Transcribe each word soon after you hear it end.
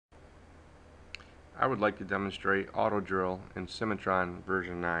I would like to demonstrate auto drill in Cimatron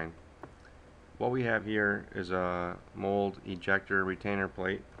version 9. What we have here is a mold ejector retainer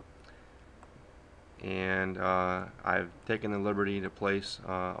plate, and I've taken the liberty to place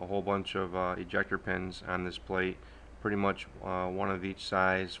a whole bunch of ejector pins on this plate, pretty much one of each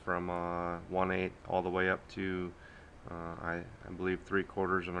size from 1/8 all the way up to I believe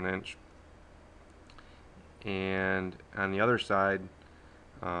 3/4 of an inch. And on the other side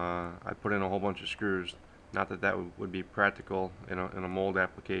I put in a whole bunch of screws. Not that that would be practical in a mold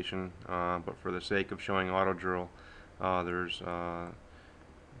application, but for the sake of showing auto drill, there's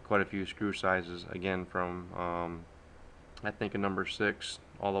quite a few screw sizes, again from I think a number 6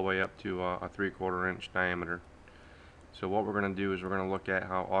 all the way up to a 3/4 inch diameter. So what we're going to do is we're going to look at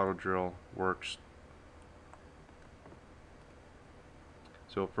how auto drill works.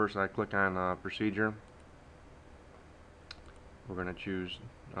 So first I click on procedure. We're going to choose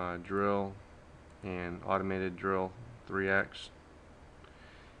drill and automated drill 3x,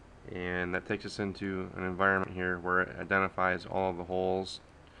 and that takes us into an environment here where it identifies all of the holes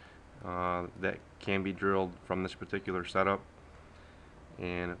that can be drilled from this particular setup.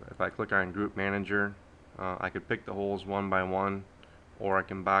 And if I click on group manager, I could pick the holes one by one, or I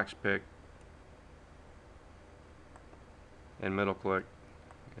can box pick and middle click,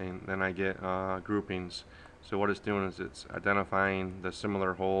 and then I get groupings. So what it's doing is it's identifying the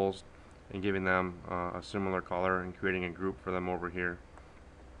similar holes and giving them a similar color and creating a group for them over here.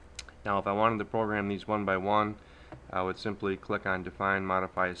 Now if I wanted to program these one by one, I would simply click on define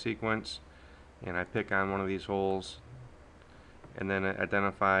modify sequence, and I pick on one of these holes, and then it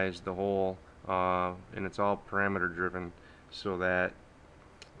identifies the hole, and it's all parameter driven, so that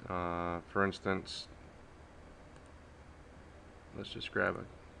for instance, let's just grab a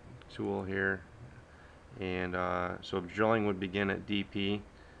tool here, and so drilling would begin at DP,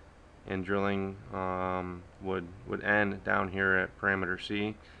 and drilling would end down here at parameter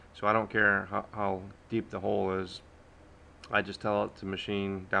C. So I don't care how deep the hole is, I just tell it to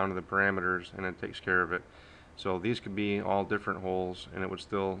machine down to the parameters and it takes care of it. So these could be all different holes and it would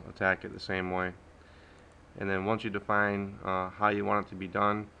still attack it the same way. And then once you define how you want it to be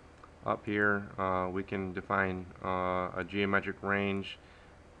done, up here we can define a geometric range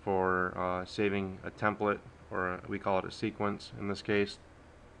for saving a template, or we call it a sequence in this case.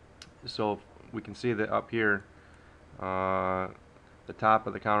 So we can see that up here the top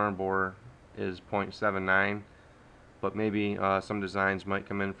of the counter bore is 0.79, but maybe some designs might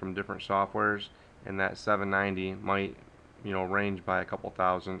come in from different softwares, and that 790 might range by a couple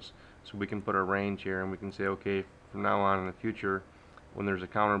thousandths. So we can put a range here and we can say, okay, from now on in the future, when there's a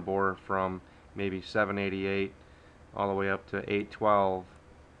counter bore from maybe 788 all the way up to 812,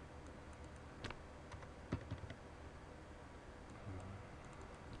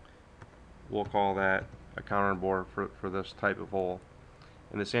 we'll call that a counter bore for this type of hole.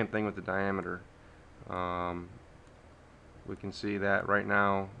 And the same thing with the diameter. We can see that right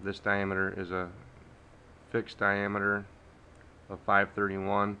now this diameter is a fixed diameter of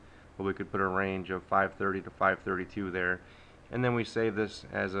 531, but we could put a range of 530 to 532 there. And then we save this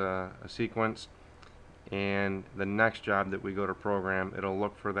as a sequence, and the next job that we go to program, it'll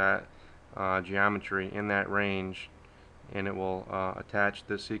look for that geometry in that range, and it will attach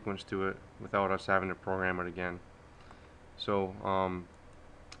this sequence to it without us having to program it again. So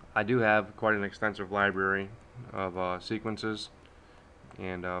I do have quite an extensive library of sequences,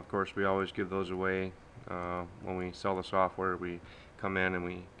 and of course we always give those away when we sell the software. We come in and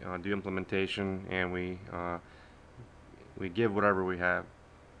we do implementation, and we give whatever we have.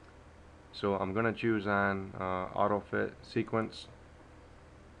 So I'm going to choose on auto fit sequence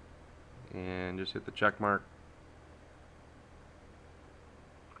and just hit the check mark.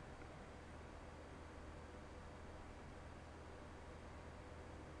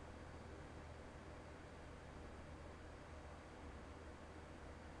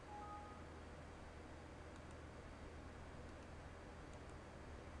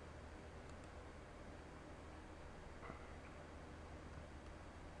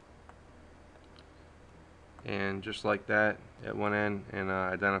 And just like that, it went in and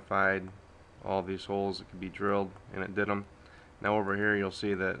identified all these holes that could be drilled, and it did them. Now over here you'll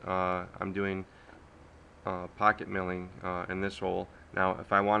see that I'm doing pocket milling in this hole. Now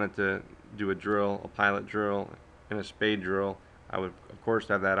if I wanted to do a drill, a pilot drill, and a spade drill, I would of course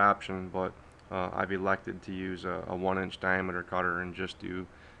have that option, but I've elected to use a 1-inch diameter cutter and just do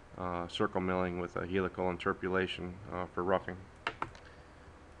circle milling with a helical interpolation for roughing.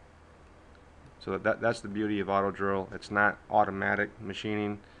 So that's the beauty of auto drill. It's not automatic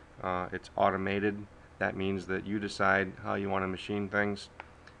machining, it's automated. That means that you decide how you want to machine things,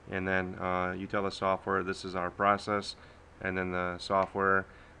 and then you tell the software this is our process, and then the software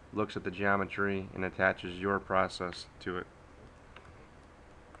looks at the geometry and attaches your process to it.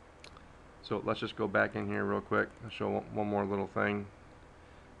 So let's just go back in here real quick. I'll show one more little thing.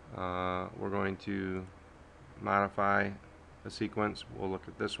 We're going to modify a sequence. We'll look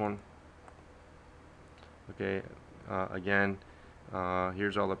at this one. Okay, again,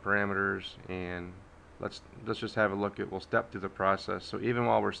 here's all the parameters, and let's just have a look at, we'll step through the process. So even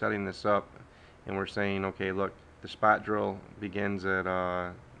while we're setting this up and we're saying, okay, look, the spot drill begins at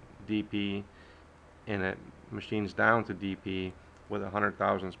DP and it machines down to DP with 100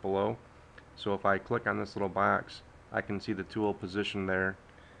 thousandths below. So if I click on this little box, I can see the tool positioned there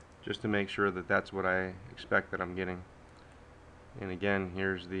just to make sure that that's what I expect that I'm getting. And again,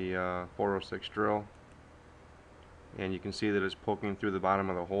 here's the 406 drill, and you can see that it's poking through the bottom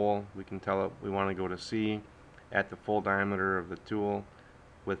of the hole. We can tell it we want to go to C at the full diameter of the tool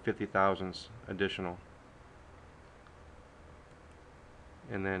with 50 thousandths additional.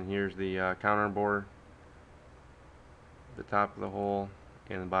 And then here's the counter bore, the top of the hole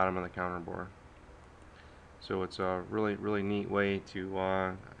and the bottom of the counter bore. So it's a really neat way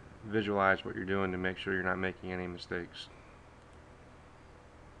to visualize what you're doing to make sure you're not making any mistakes.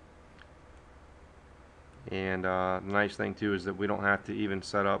 And the nice thing too is that we don't have to even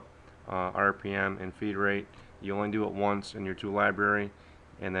set up RPM and feed rate. You only do it once in your tool library,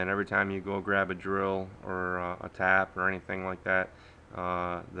 and then every time you go grab a drill or a tap or anything like that,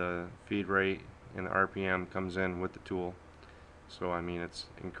 the feed rate and the RPM comes in with the tool. So I mean, it's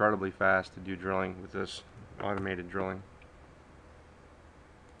incredibly fast to do drilling with this automated drilling.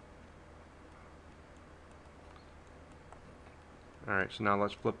 Alright, so now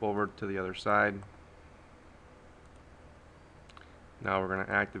let's flip over to the other side. Now we're going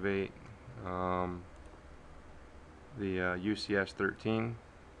to activate the UCS 13,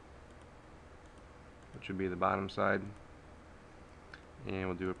 which would be the bottom side, and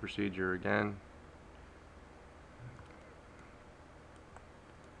we'll do a procedure again.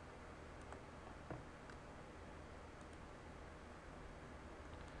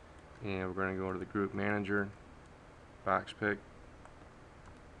 And we're going to go to the group manager, box pick,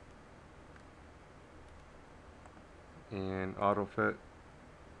 and auto fit.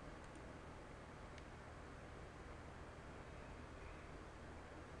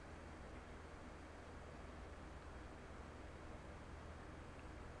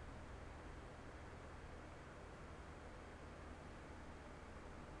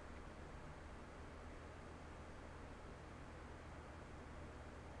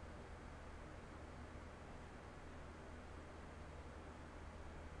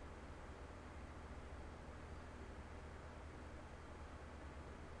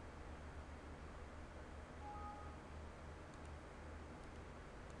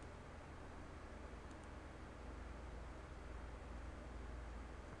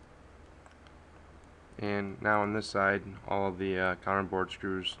 And now on this side, all of the counterboard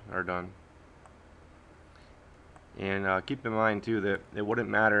screws are done. And keep in mind too that it wouldn't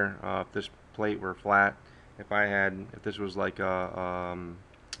matter if this plate were flat. If this was like a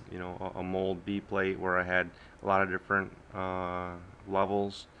you know, a mold B plate where I had a lot of different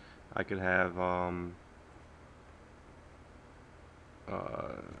levels, I could have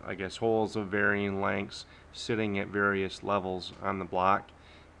I guess holes of varying lengths sitting at various levels on the block,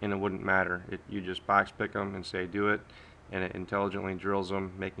 and it wouldn't matter. You just box pick them and say do it, and it intelligently drills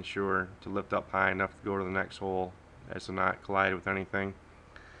them, making sure to lift up high enough to go to the next hole as to not collide with anything.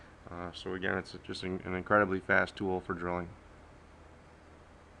 So again, it's just an incredibly fast tool for drilling.